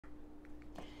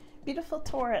Beautiful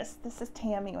Taurus, this is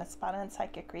Tammy with Spot On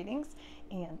Psychic Readings,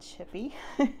 and Chippy.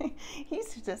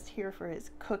 He's just here for his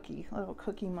cookie, little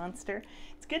cookie monster.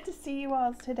 It's good to see you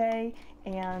all today,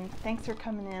 and thanks for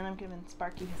coming in. I'm giving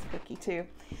Sparky his cookie too.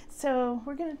 So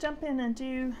we're going to jump in and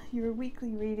do your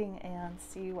weekly reading and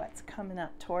see what's coming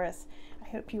up, Taurus. I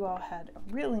hope you all had a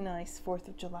really nice 4th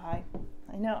of July.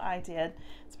 I know I did.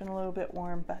 It's been a little bit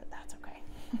warm, but that's okay.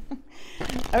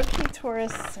 Okay,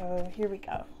 Taurus, so here we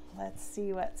go. Let's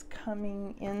see what's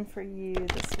coming in for you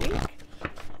this week.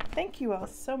 Thank you all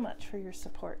so much for your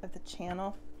support of the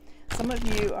channel. Some of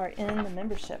you are in the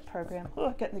membership program. Oh,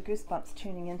 I'm getting the goosebumps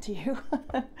tuning into you.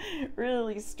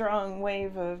 Really strong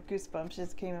wave of goosebumps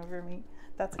just came over me.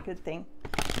 That's a good thing.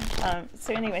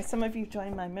 So anyway, some of you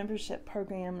joined my membership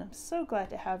program, and I'm so glad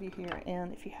to have you here.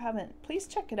 And if you haven't, please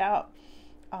check it out.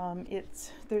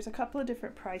 There's a couple of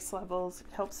different price levels.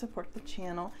 It helps support the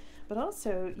channel. But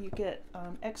also you get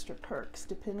extra perks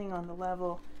depending on the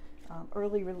level,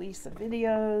 early release of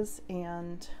videos,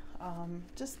 and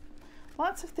just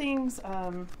lots of things,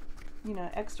 you know,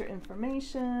 extra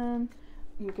information.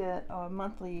 You get a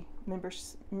monthly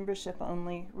membership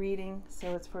only reading,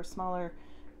 so it's for smaller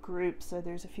groups, so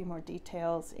there's a few more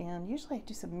details, and usually I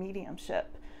do some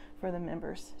mediumship for the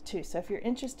members too. So if you're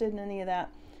interested in any of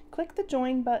that, click the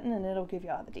join button and it'll give you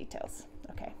all the details.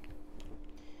 Okay.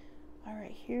 All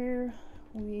right, here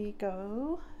we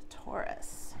go,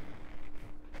 Taurus.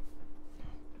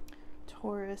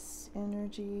 Taurus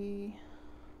energy.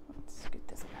 Let's scoot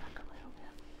this back a little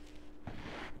bit.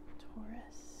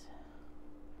 Taurus.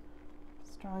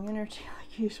 Strong energy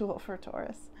like usual for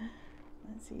Taurus.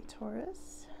 Let's see,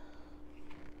 Taurus.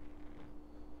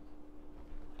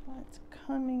 What's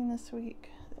coming this week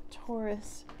that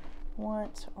Taurus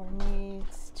wants or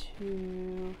needs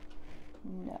to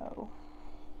know?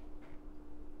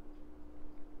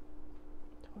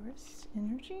 Taurus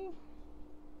energy.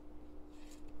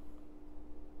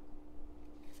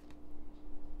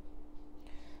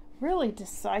 Really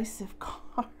decisive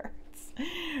cards.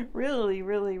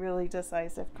 Really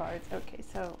decisive cards. Okay,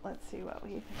 so let's see what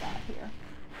we've got here.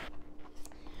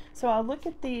 So I'll look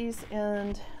at these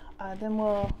and then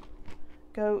we'll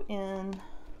go in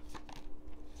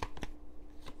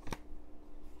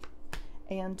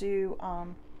and do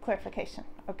clarification.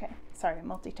 Okay, sorry, I'm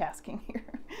multitasking here.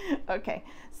 Okay,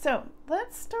 so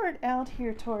let's start out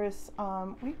here, Taurus.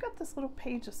 We've got this little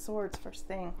Page of Swords first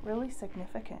thing, really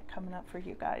significant coming up for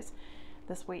you guys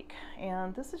this week.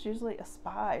 And this is usually a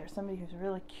spy or somebody who's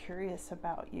really curious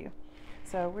about you.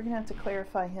 So we're gonna have to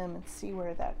clarify him and see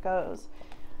where that goes.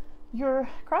 Your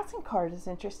crossing card is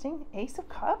interesting, Ace of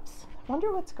Cups.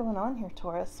 Wonder what's going on here,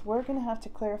 Taurus. We're going to have to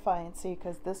clarify and see,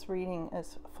 because this reading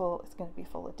is full. It's going to be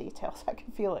full of details. I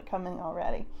can feel it coming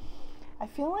already. I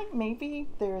feel like maybe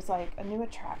there's like a new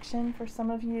attraction for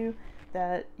some of you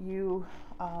that you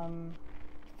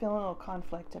feel a little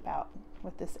conflict about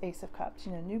with this Ace of Cups.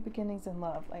 You know, new beginnings in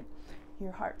love, like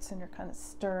your heart center kind of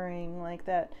stirring, like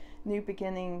that new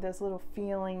beginning, those little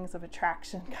feelings of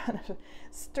attraction kind of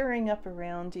stirring up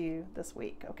around you this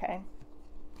week, okay?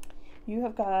 You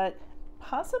have got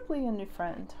possibly a new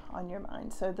friend on your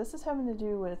mind. So this is having to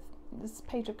do with this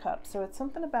Page of Cups. So it's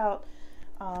something about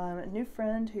a new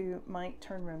friend who might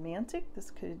turn romantic.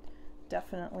 This could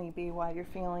definitely be why you're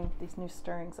feeling these new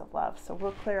stirrings of love. So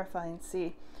we'll clarify and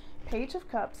see. Page of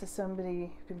Cups is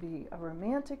somebody who can be a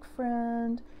romantic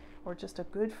friend or just a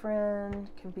good friend.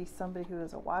 Can be somebody who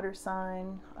is a water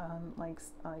sign, like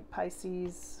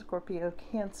Pisces, Scorpio,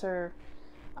 Cancer.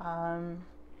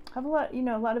 Have a lot, you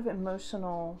know, a lot of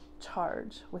emotional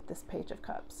charge with this Page of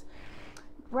Cups.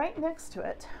 Right next to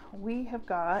it, we have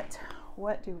got,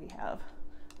 what do we have?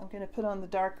 I'm going to put on the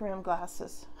dark rim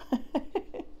glasses.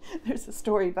 There's a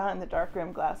story behind the dark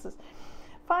rim glasses.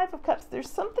 5 of Cups. There's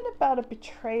something about a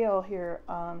betrayal here,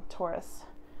 Taurus.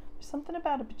 There's something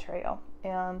about a betrayal,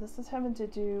 and this is having to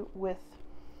do with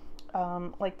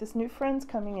like this new friend's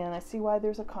coming in. I see why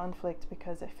there's a conflict,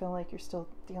 because I feel like you're still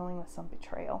dealing with some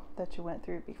betrayal that you went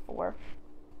through before.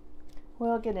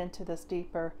 We'll get into this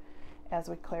deeper as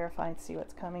we clarify and see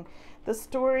what's coming. The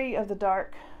story of the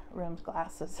dark rimmed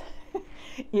glasses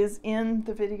is in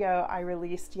the video I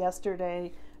released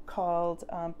yesterday called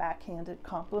Backhanded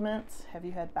Compliments. Have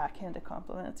you had backhanded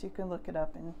compliments? You can look it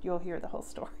up and you'll hear the whole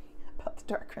story about the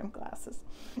dark rimmed glasses.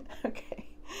 Okay.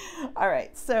 All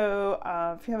right, so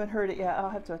if you haven't heard it yet, I'll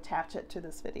have to attach it to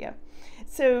this video.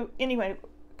 So anyway,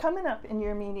 coming up in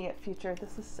your immediate future,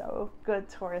 this is so good,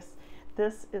 Taurus.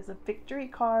 This is a victory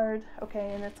card,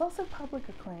 okay, and it's also public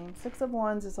acclaim. 6 of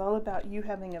Wands is all about you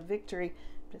having a victory,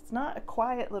 but it's not a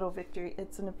quiet little victory.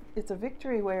 It's a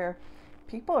victory where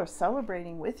people are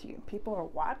celebrating with you. People are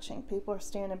watching. People are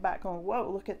standing back going, whoa,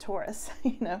 look at Taurus,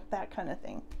 you know, that kind of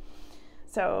thing.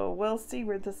 So we'll see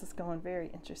where this is going. Very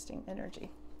interesting energy.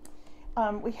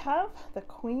 We have the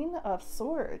Queen of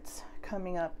Swords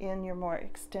coming up in your more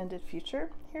extended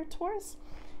future here, Taurus.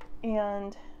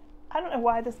 And I don't know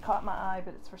why this caught my eye,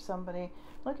 but it's for somebody.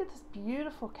 Look at this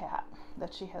beautiful cat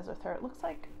that she has with her. It looks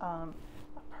like a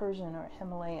Persian or a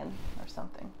Himalayan or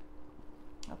something.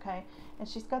 Okay, and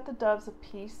she's got the doves of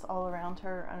peace all around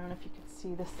her. I don't know if you can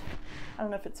see this. I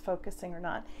don't know if it's focusing or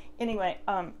not. Anyway,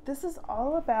 this is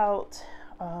all about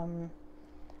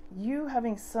you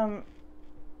having some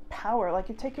power, like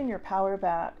you're taking your power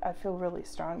back. I feel really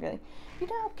strongly. You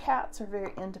know how cats are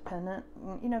very independent.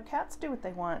 You know, cats do what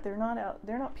they want. They're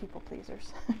not people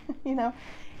pleasers, you know,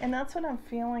 and that's what I'm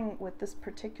feeling with this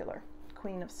particular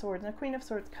Queen of Swords. And the Queen of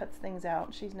Swords cuts things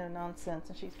out. She's no nonsense,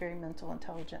 and she's very mental,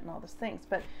 intelligent, and all those things.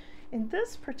 But in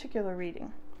this particular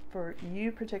reading, for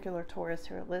you particular Taurus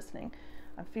who are listening,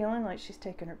 I'm feeling like she's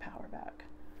taken her power back.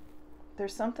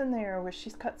 There's something there where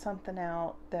she's cut something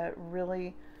out that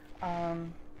really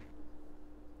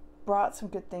brought some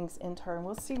good things into her, and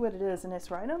we'll see what it is. And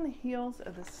it's right on the heels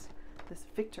of this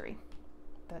victory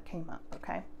that came up.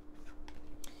 Okay.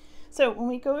 So when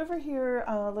we go over here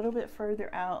a little bit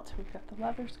further out, we've got the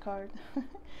Lovers card.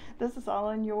 This is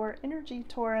all in your energy,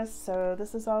 Taurus. So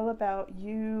this is all about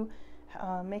you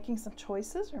making some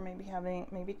choices, or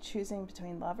maybe choosing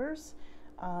between lovers.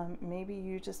 Maybe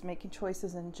you just making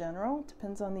choices in general.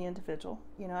 Depends on the individual.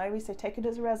 You know, I always say take it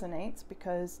as it resonates,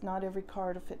 because not every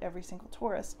card will fit every single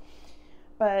Taurus.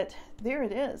 But there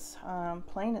it is,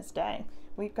 plain as day.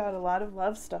 We've got a lot of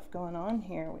love stuff going on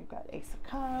here. We've got Ace of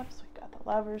Cups, we've got the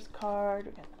Lovers card,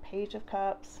 we've got the Page of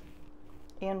Cups,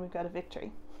 and we've got a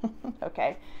victory.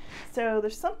 Okay, so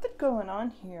there's something going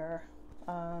on here,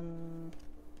 a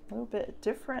little bit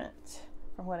different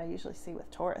from what I usually see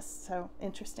with Taurus. So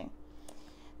interesting.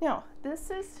 Now,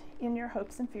 this is in your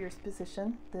hopes and fears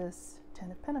position, this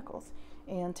Ten of Pentacles.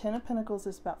 And Ten of Pentacles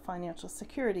is about financial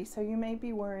security. So you may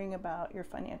be worrying about your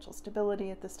financial stability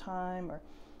at this time, or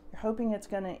you're hoping it's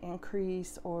going to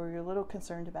increase, or you're a little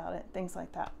concerned about it, things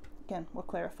like that. Again, we'll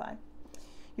clarify.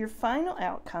 Your final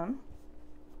outcome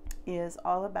is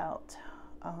all about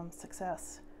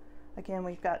success. Again,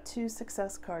 we've got two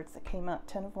success cards that came up,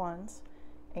 Ten of Wands,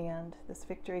 and this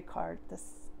victory card,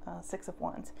 this Six of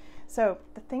Wands. So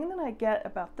the thing that I get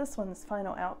about this one, this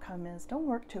final outcome, is don't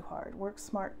work too hard. Work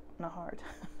smart, not hard.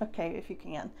 Okay, if you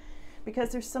can.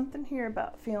 Because there's something here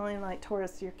about feeling like,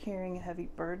 Taurus, you're carrying a heavy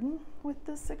burden with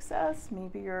this success.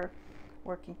 Maybe you're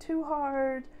working too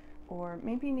hard, or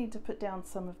maybe you need to put down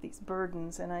some of these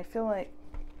burdens. And I feel like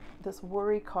this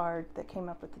worry card that came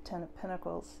up with the Ten of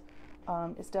Pentacles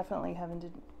is definitely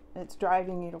it's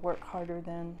driving you to work harder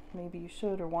than maybe you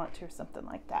should or want to, or something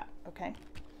like that. Okay.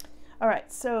 All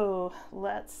right, so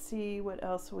let's see what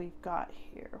else we've got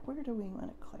here. Where do we want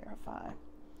to clarify?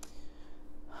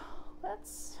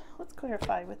 Let's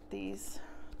clarify with these,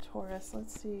 Taurus.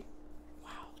 Let's see.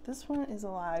 Wow, this one is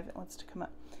alive. It wants to come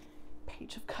up.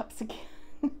 Page of Cups again.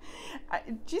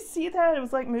 Did you see that? It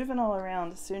was like moving all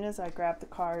around as soon as I grabbed the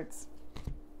cards.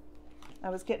 I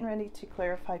was getting ready to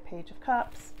clarify Page of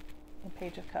Cups, and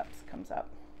Page of Cups comes up.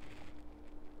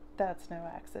 That's no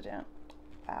accident.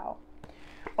 Wow.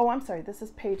 Oh, I'm sorry. This is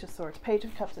Page of Swords. Page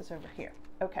of Cups is over here.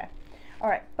 Okay. All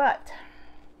right. But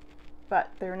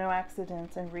there are no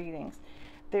accidents in readings.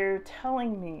 They're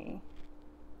telling me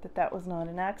that that was not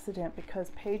an accident,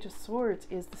 because Page of Swords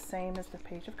is the same as the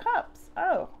Page of Cups.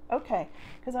 Oh, okay.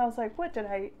 Because I was like, what, did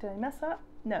I mess up?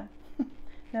 No.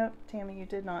 No, Tammy, you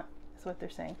did not, is what they're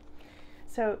saying.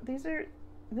 So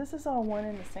this is all one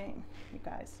and the same, you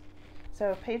guys.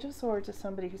 So Page of Swords is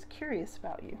somebody who's curious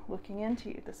about you, looking into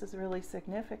you. This is really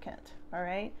significant, all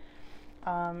right?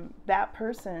 That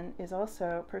person is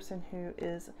also a person who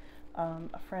is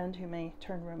a friend who may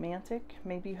turn romantic.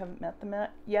 Maybe you haven't met them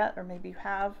yet, or maybe you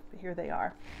have, but here they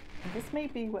are. And this may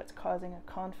be what's causing a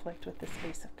conflict with this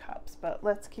Ace of Cups, but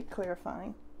let's keep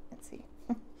clarifying and see.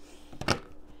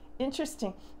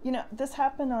 Interesting. You know, this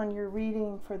happened on your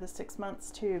reading for the 6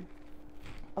 months too.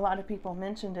 A lot of people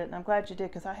mentioned it, and I'm glad you did,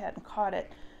 because I hadn't caught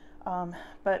it.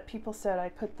 But people said I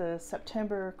put the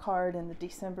September card in the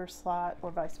December slot,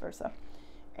 or vice versa.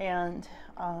 And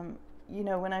you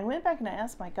know, when I went back and I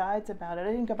asked my guides about it,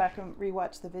 I didn't go back and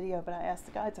rewatch the video, but I asked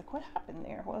the guides, like, what happened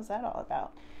there? What was that all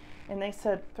about? And they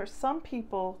said for some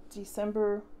people, the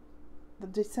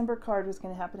December card was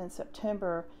going to happen in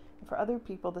September, and for other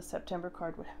people, the September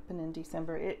card would happen in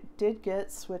December. It did get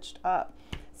switched up.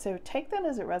 So take that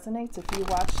as it resonates. If you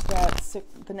watch that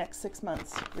the next 6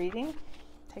 months reading,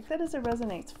 take that as it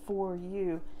resonates for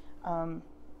you.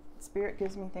 Spirit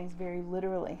gives me things very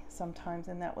literally sometimes,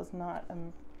 and that was not a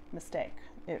mistake.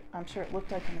 I'm sure it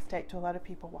looked like a mistake to a lot of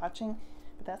people watching,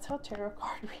 but that's how tarot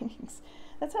card readings,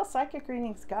 that's how psychic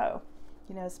readings go.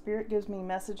 You know, Spirit gives me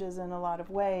messages in a lot of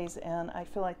ways, and I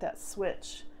feel like that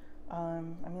switch, I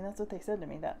mean, that's what they said to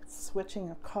me, that switching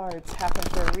of cards happened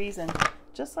for a reason,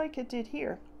 just like it did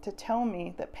here, to tell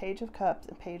me that Page of Cups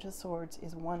and Page of Swords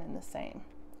is one and the same.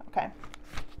 Okay,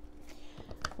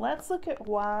 let's look at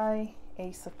why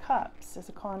Ace of Cups is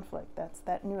a conflict. That's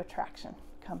that new attraction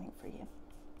coming for you.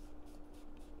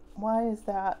 Why is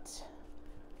that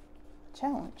a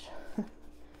challenge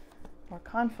or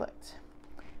conflict?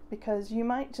 Because you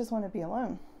might just want to be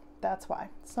alone. That's why.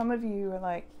 Some of you are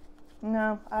like,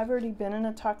 no, I've already been in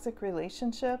a toxic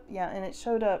relationship. Yeah, and it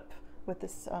showed up with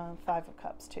this Five of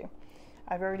Cups too.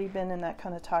 I've already been in that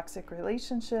kind of toxic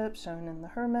relationship, shown in the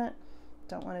Hermit.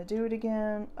 Don't want to do it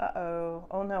again. Uh-oh.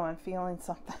 Oh no, I'm feeling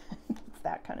something. It's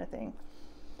that kind of thing.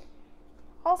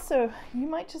 Also, you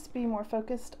might just be more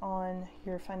focused on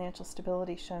your financial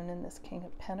stability, shown in this King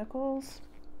of Pentacles.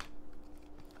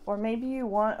 Or maybe you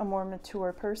want a more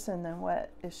mature person than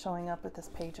what is showing up with this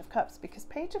Page of Cups. Because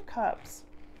Page of Cups,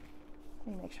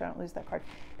 let me make sure I don't lose that card.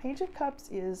 Page of Cups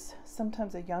is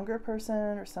sometimes a younger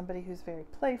person or somebody who's very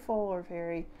playful or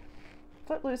very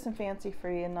footloose and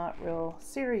fancy-free and not real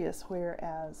serious,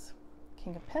 whereas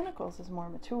King of Pentacles is more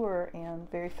mature and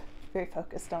very, very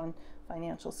focused on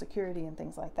financial security and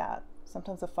things like that.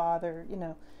 Sometimes a father, you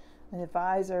know, an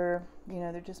advisor, you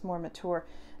know, they're just more mature.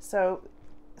 So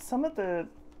some of the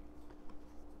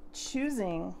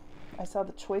choosing, I saw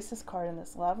the choices card in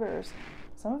this Lovers,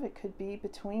 some of it could be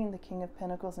between the King of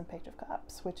Pentacles and Page of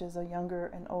Cups, which is a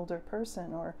younger and older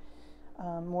person, or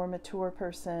more mature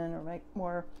person, or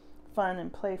more fun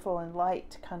and playful and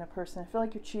light kind of person. I feel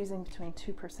like you're choosing between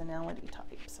two personality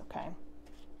types, okay?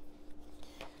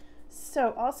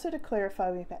 So also to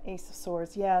clarify, we've got Ace of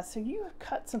Swords. Yeah, so you have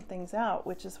cut some things out,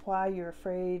 which is why you're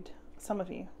afraid, some of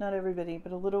you, not everybody,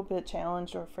 but a little bit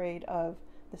challenged or afraid of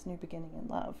this new beginning in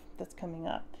love that's coming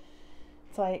up.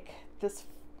 It's like this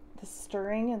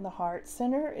stirring in the heart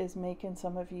center is making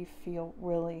some of you feel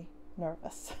really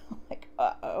nervous. Like,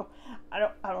 uh-oh, I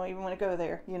don't even want to go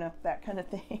there, you know, that kind of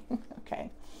thing.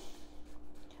 Okay.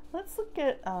 Let's look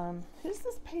at who's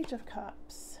this Page of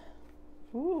Cups?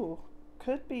 Ooh,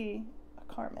 could be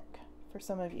a karmic for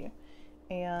some of you.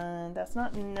 And that's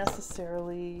not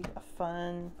necessarily a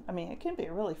fun, I mean, it can be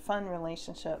a really fun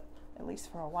relationship, at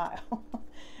least for a while.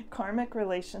 Karmic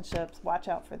relationships, watch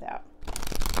out for that.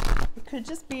 It could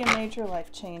just be a major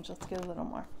life change. Let's get a little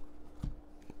more.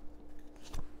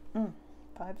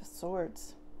 Five of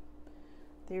Swords.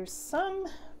 There's some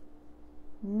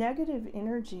negative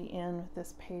energy in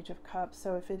this Page of Cups.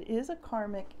 So if it is a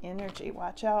karmic energy,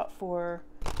 watch out for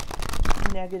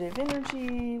negative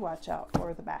energy. Watch out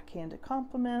for the backhanded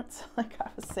compliments, like I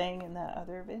was saying in that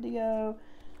other video.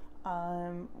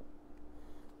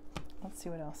 Let's see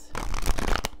what else.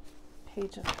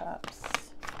 Page of Cups.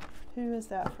 Who is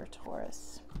that for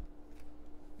Taurus?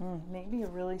 Maybe a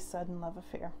really sudden love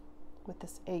affair with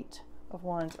this Eight of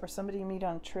Wands, or somebody you meet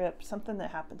on a trip, something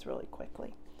that happens really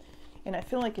quickly. And I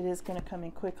feel like it is going to come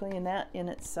in quickly, and that in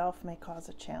itself may cause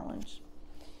a challenge.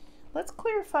 Let's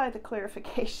clarify the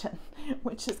clarification,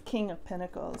 which is King of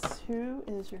Pentacles. Who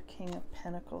is your King of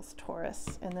Pentacles,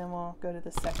 Taurus? And then we'll go to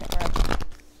the second round.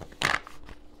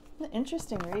 An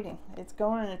interesting reading. It's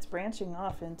branching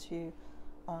off into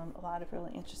a lot of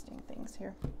really interesting things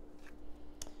here.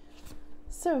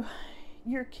 So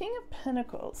your King of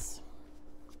Pentacles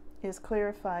is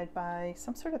clarified by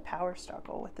some sort of power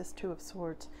struggle with this Two of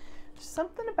Swords.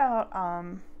 Something about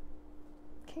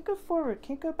can't go forward,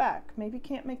 can't go back, maybe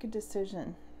can't make a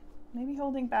decision, maybe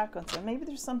holding back on something. Maybe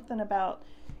there's something about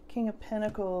King of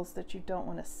Pentacles that you don't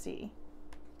want to see.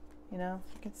 You know,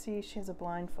 you can see she has a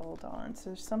blindfold on. So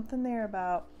there's something there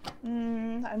about, I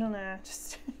don't know,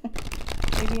 just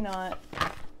maybe not.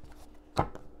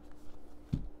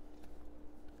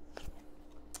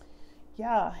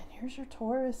 Yeah, and here's your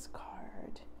Taurus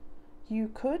card.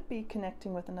 You could be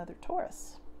connecting with another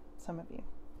Taurus, some of you.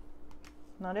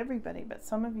 Not everybody, but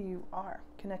some of you are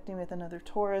connecting with another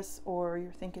Taurus, or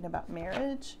you're thinking about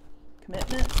marriage,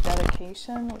 commitment,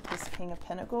 dedication with this King of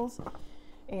Pentacles.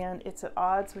 And it's at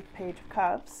odds with Page of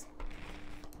Cups.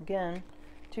 Again,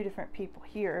 two different people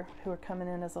here who are coming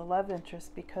in as a love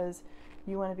interest because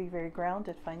you want to be very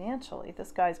grounded financially.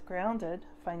 This guy's grounded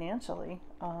financially,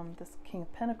 this King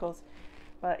of Pentacles,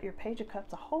 but your Page of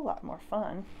Cups a whole lot more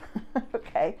fun.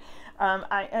 Okay.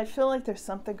 I feel like there's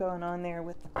something going on there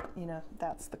with, you know,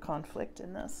 that's the conflict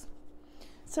in this.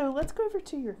 So let's go over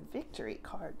to your victory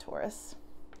card, Taurus.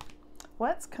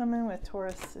 what's coming with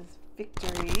Taurus's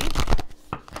victory?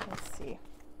 Let's see.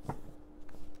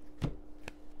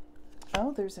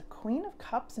 Oh, there's a Queen of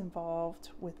Cups involved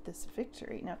with this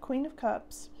victory. Now, Queen of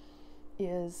Cups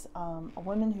is a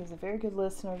woman who's a very good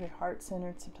listener, very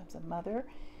heart-centered, sometimes a mother.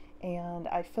 And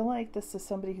I feel like this is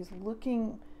somebody who's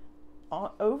looking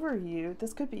over you.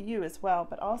 This could be you as well,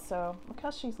 but also look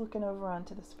how she's looking over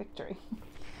onto this victory.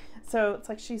 So it's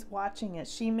like she's watching it.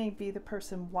 She may be the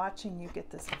person watching you get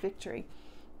this victory.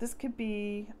 This could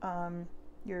be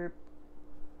your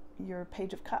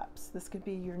Page of Cups. This could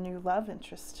be your new love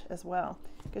interest as well,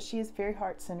 because she is very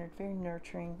heart-centered, very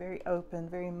nurturing, very open,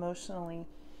 very emotionally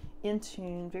in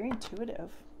tune, very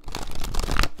intuitive.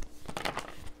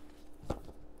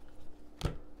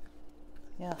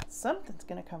 Yeah, something's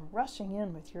going to come rushing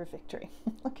in with your victory.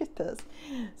 Look at this.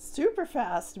 Super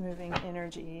fast moving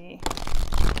energy.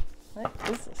 What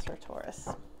is this for Taurus?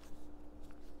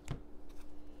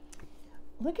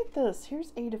 Look at this.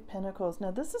 Here's 8 of Pentacles.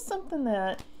 Now, this is something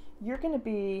that you're going to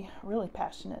be really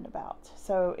passionate about.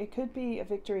 So it could be a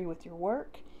victory with your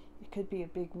work. It could be a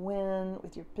big win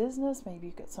with your business. Maybe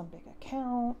you get some big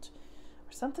account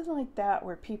or something like that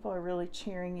where people are really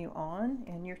cheering you on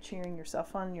and you're cheering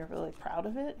yourself on and you're really proud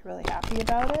of it, you're really happy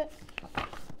about it.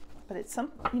 But it's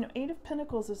some, 8 of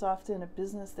Pentacles is often a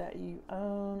business that you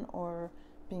own or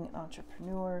being an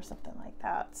entrepreneur or something like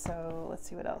that. So let's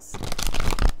see what else.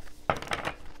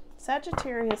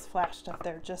 Sagittarius flashed up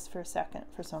there just for a second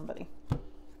for somebody.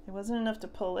 It wasn't enough to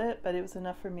pull it, but it was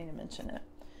enough for me to mention it.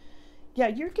 Yeah,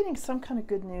 you're getting some kind of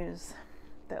good news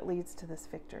that leads to this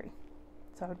victory.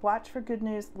 So I would watch for good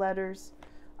news, letters,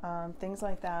 things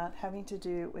like that, having to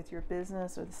do with your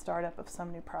business or the startup of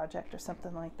some new project or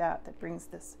something like that that brings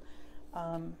this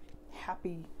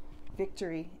happy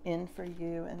victory in for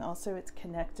you. And also it's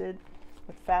connected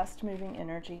with fast-moving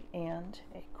energy and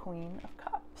a Queen of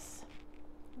Cups.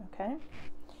 Okay,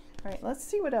 all right, let's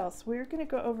see what else. We're going to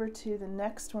go over to the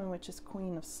next one, which is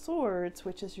Queen of Swords,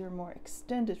 which is your more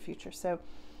extended future. So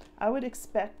I would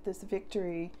expect this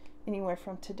victory anywhere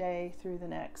from today through the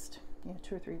next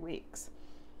 2 or 3 weeks.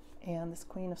 And this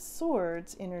Queen of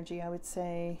Swords energy, I would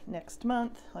say next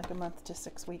month, like a month to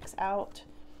 6 weeks out.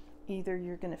 Either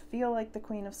you're going to feel like the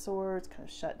Queen of Swords, kind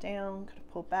of shut down, kind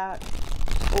of pull back,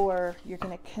 or you're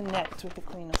going to connect with the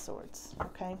Queen of Swords,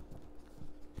 okay?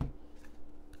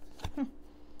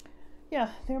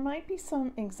 Yeah, there might be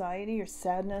some anxiety or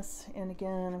sadness. And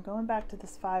again, I'm going back to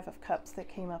this 5 of Cups that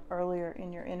came up earlier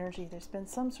in your energy. There's been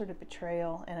some sort of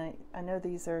betrayal, and I know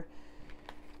these are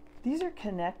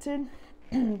connected.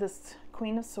 This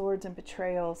Queen of Swords and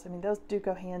betrayals, I mean, those do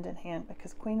go hand in hand,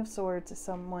 because Queen of Swords is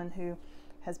someone who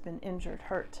has been injured,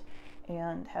 hurt,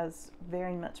 and has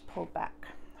very much pulled back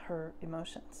her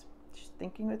emotions. She's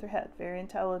thinking with her head, very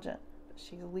intelligent, but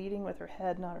she's leading with her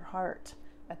head, not her heart,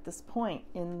 at this point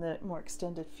in the more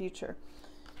extended future.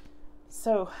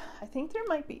 So I think there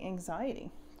might be anxiety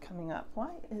coming up. Why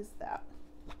is that?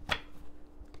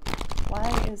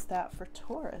 Why is that for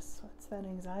Taurus? What's that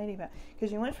anxiety about?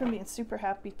 Because you went from being super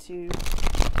happy to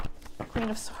Queen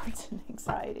of Swords and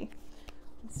anxiety.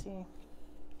 Let's see.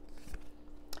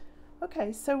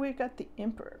 Okay, so we've got the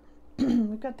Emperor.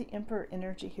 We've got the Emperor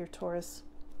energy here, Taurus.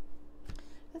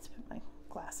 Let's put my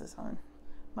glasses on.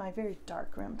 My very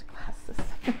dark rimmed glasses.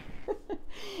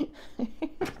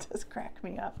 It does crack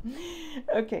me up.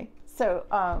 Okay, so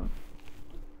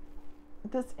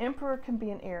this Emperor can be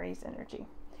an Aries energy.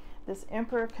 This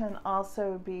Emperor can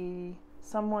also be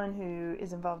someone who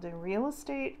is involved in real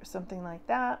estate or something like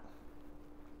that.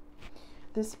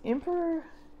 This Emperor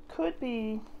could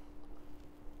be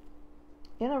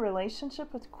in a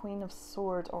relationship with Queen of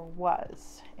Swords, or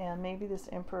was, and maybe this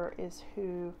Emperor is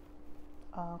who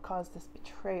caused this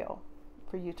betrayal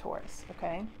for you, Taurus,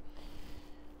 okay?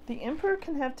 The Emperor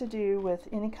can have to do with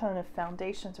any kind of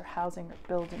foundations or housing or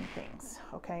building things,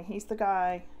 okay? He's the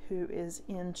guy who is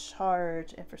in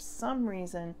charge, and for some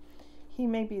reason, he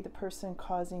may be the person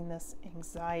causing this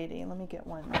anxiety. Let me get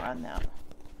one more on that.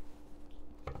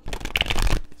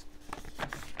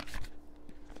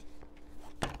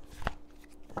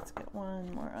 Let's get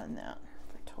one more on that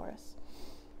for Taurus.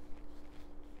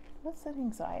 What's that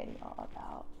anxiety all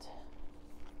about?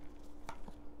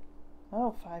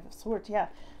 Oh, 5 of Swords, yeah.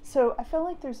 So I feel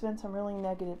like there's been some really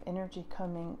negative energy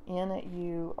coming in at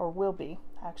you, or will be.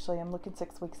 Actually, I'm looking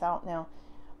 6 weeks out now.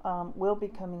 Will be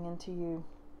coming into you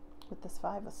with this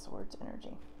 5 of Swords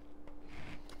energy.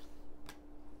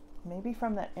 Maybe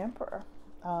from that Emperor.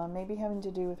 Maybe having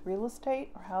to do with real estate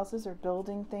or houses or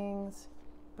building things.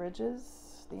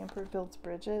 Bridges. The Emperor builds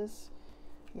bridges.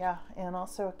 Yeah, and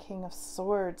also a King of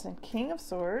Swords. And King of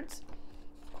Swords,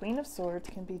 Queen of Swords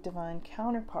can be divine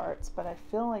counterparts, but I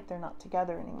feel like they're not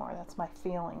together anymore. That's my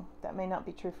feeling. That may not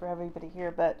be true for everybody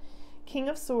here, but King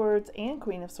of Swords and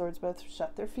Queen of Swords both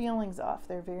shut their feelings off.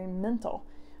 They're very mental,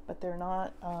 but they're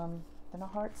not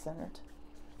heart-centered,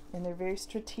 and they're very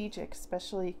strategic,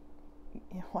 especially,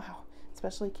 wow,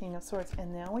 especially King of Swords.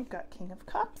 And now we've got King of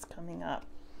Cups coming up.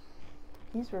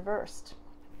 He's reversed.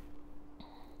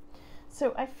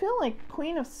 So I feel like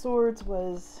Queen of Swords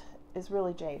is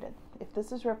really jaded. If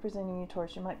this is representing you,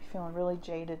 Taurus, you might be feeling really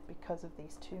jaded because of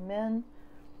these two men.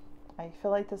 I feel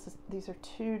like these are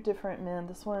two different men.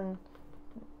 This one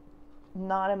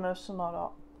not emotional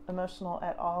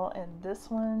at all, and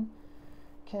this one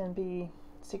can be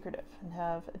secretive and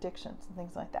have addictions and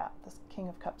things like that. This King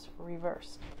of Cups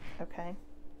reversed. Okay.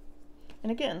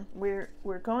 And again, we're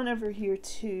going over here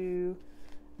to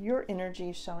your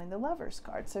energy showing the Lovers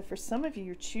card. So for some of you,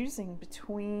 you're choosing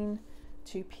between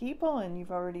two people and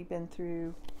you've already been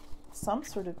through some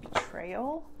sort of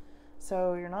betrayal.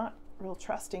 So you're not real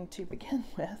trusting to begin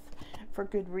with for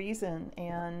good reason.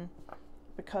 And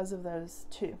because of those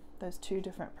two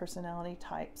different personality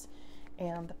types,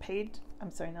 and the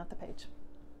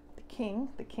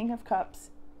King of Cups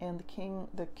and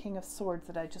the King of Swords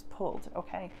that I just pulled.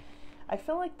 Okay. I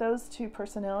feel like those two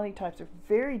personality types are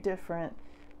very different,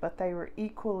 but they were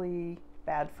equally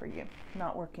bad for you,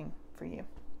 not working for you.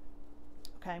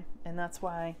 Okay, and that's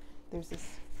why there's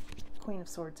this Queen of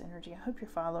Swords energy. I hope you're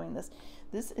following this.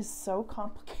 This is so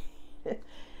complicated.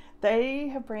 They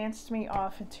have branched me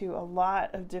off into a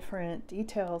lot of different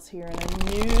details here, and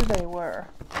I knew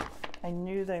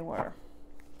they were.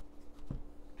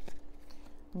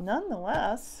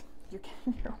 Nonetheless, you're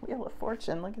getting your Wheel of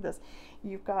Fortune. Look at this.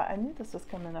 You've got, I knew this was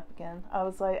coming up again. I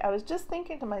was just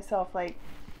thinking to myself, like,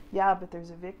 yeah, but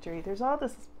there's a victory. There's all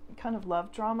this kind of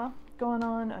love drama going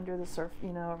on under the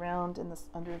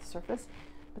under the surface.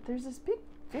 But there's this big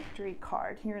victory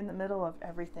card here in the middle of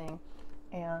everything.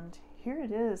 And here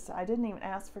it is. I didn't even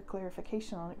ask for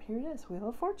clarification on it. Here it is, Wheel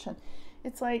of Fortune.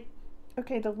 It's like,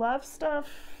 okay, the love stuff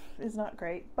is not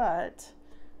great, but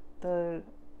the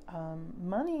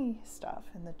money stuff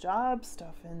and the job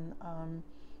stuff and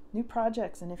new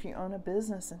projects, and if you own a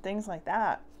business and things like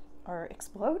that, are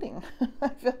exploding. I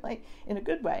feel like in a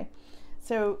good way.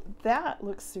 So that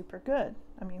looks super good.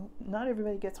 I mean, not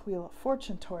everybody gets Wheel of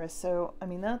Fortune, Taurus. So, I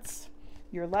mean, that's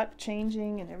your luck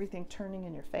changing and everything turning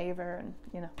in your favor and,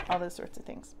 you know, all those sorts of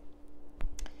things.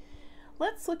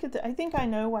 Let's look at I think I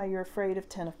know why you're afraid of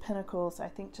Ten of Pentacles. I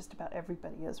think just about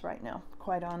everybody is right now,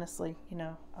 quite honestly, you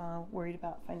know, worried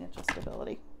about financial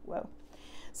stability. Whoa.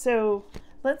 So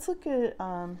let's look at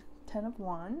Ten of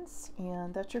Wands,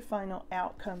 and that's your final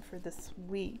outcome for this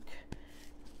week.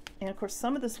 And of course,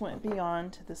 some of this went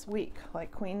beyond this week,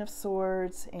 like Queen of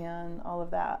Swords and all of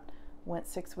that went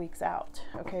 6 weeks out.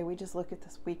 Okay, we just look at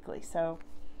this weekly. So,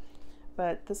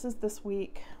 but this is this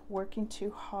week, working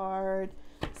too hard.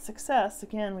 Success,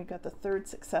 again, we got the third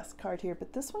success card here,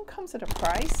 but this one comes at a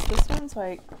price. This one's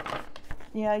like,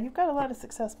 yeah, you've got a lot of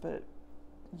success, but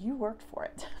you worked for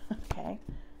it. Okay.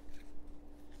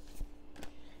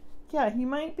 Yeah, you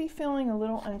might be feeling a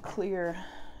little unclear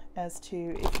as to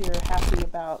if you're happy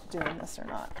about doing this or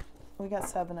not. We got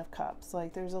Seven of Cups.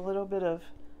 Like there's a little bit of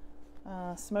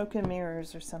smoke and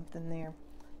mirrors or something there.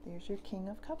 There's your King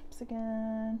of Cups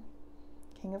again.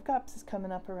 King of Cups is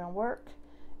coming up around work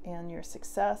and your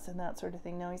success and that sort of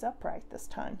thing. Now he's upright this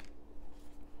time.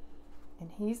 And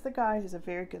he's the guy who's a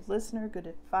very good listener, good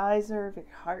advisor, very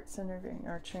heart-centered, very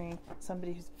nurturing,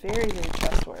 somebody who's very, very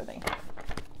trustworthy.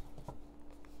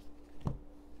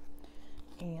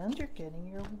 And you're getting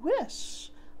your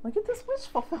wish. Look at this wish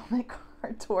fulfillment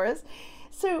card, Taurus.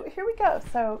 So here we go.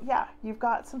 So yeah, you've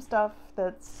got some stuff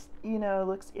that's, you know,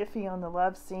 looks iffy on the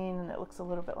love scene and it looks a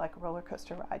little bit like a roller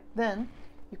coaster ride. Then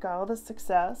you've got all the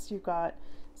success. You've got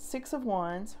Six of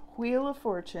Wands, Wheel of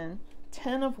Fortune,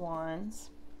 10 of Wands,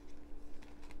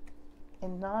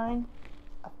 and 9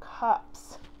 of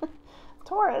Cups.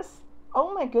 Taurus,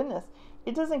 oh my goodness.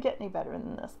 It doesn't get any better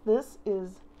than this. This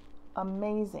is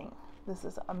amazing. This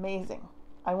is amazing.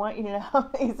 I want you to know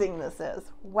how amazing this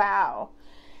is. Wow.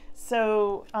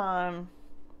 So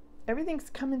everything's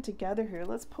coming together here.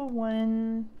 Let's pull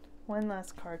one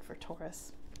last card for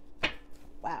Taurus.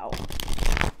 Wow.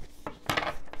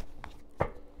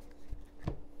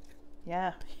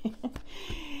 Yeah.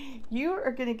 You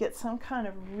are going to get some kind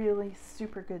of really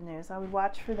super good news. I would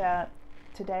watch for that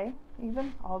today,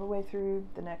 even all the way through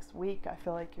the next week. I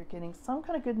feel like you're getting some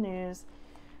kind of good news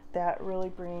that really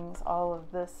brings all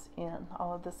of this in,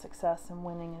 all of the success and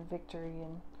winning and victory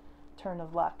and turn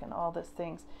of luck and all those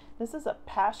things. This is a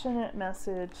passionate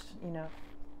message, you know,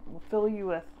 will fill you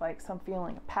with like some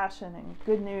feeling of passion and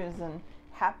good news and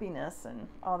happiness and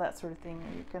all that sort of thing.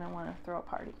 You're going to want to throw a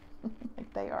party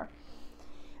like they are.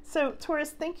 So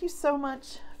Taurus, thank you so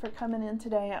much for coming in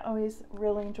today. I always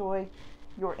really enjoy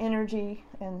your energy,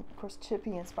 and of course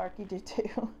Chippy and Sparky do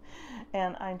too.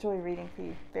 And I enjoy reading for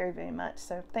you very, very much.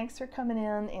 So thanks for coming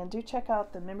in, and do check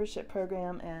out the membership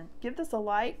program and give this a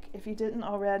like if you didn't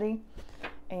already,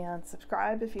 and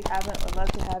subscribe if you haven't. Would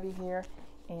love to have you here,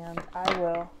 and I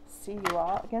will see you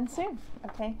all again soon.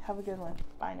 Okay, have a good one.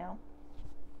 Bye now.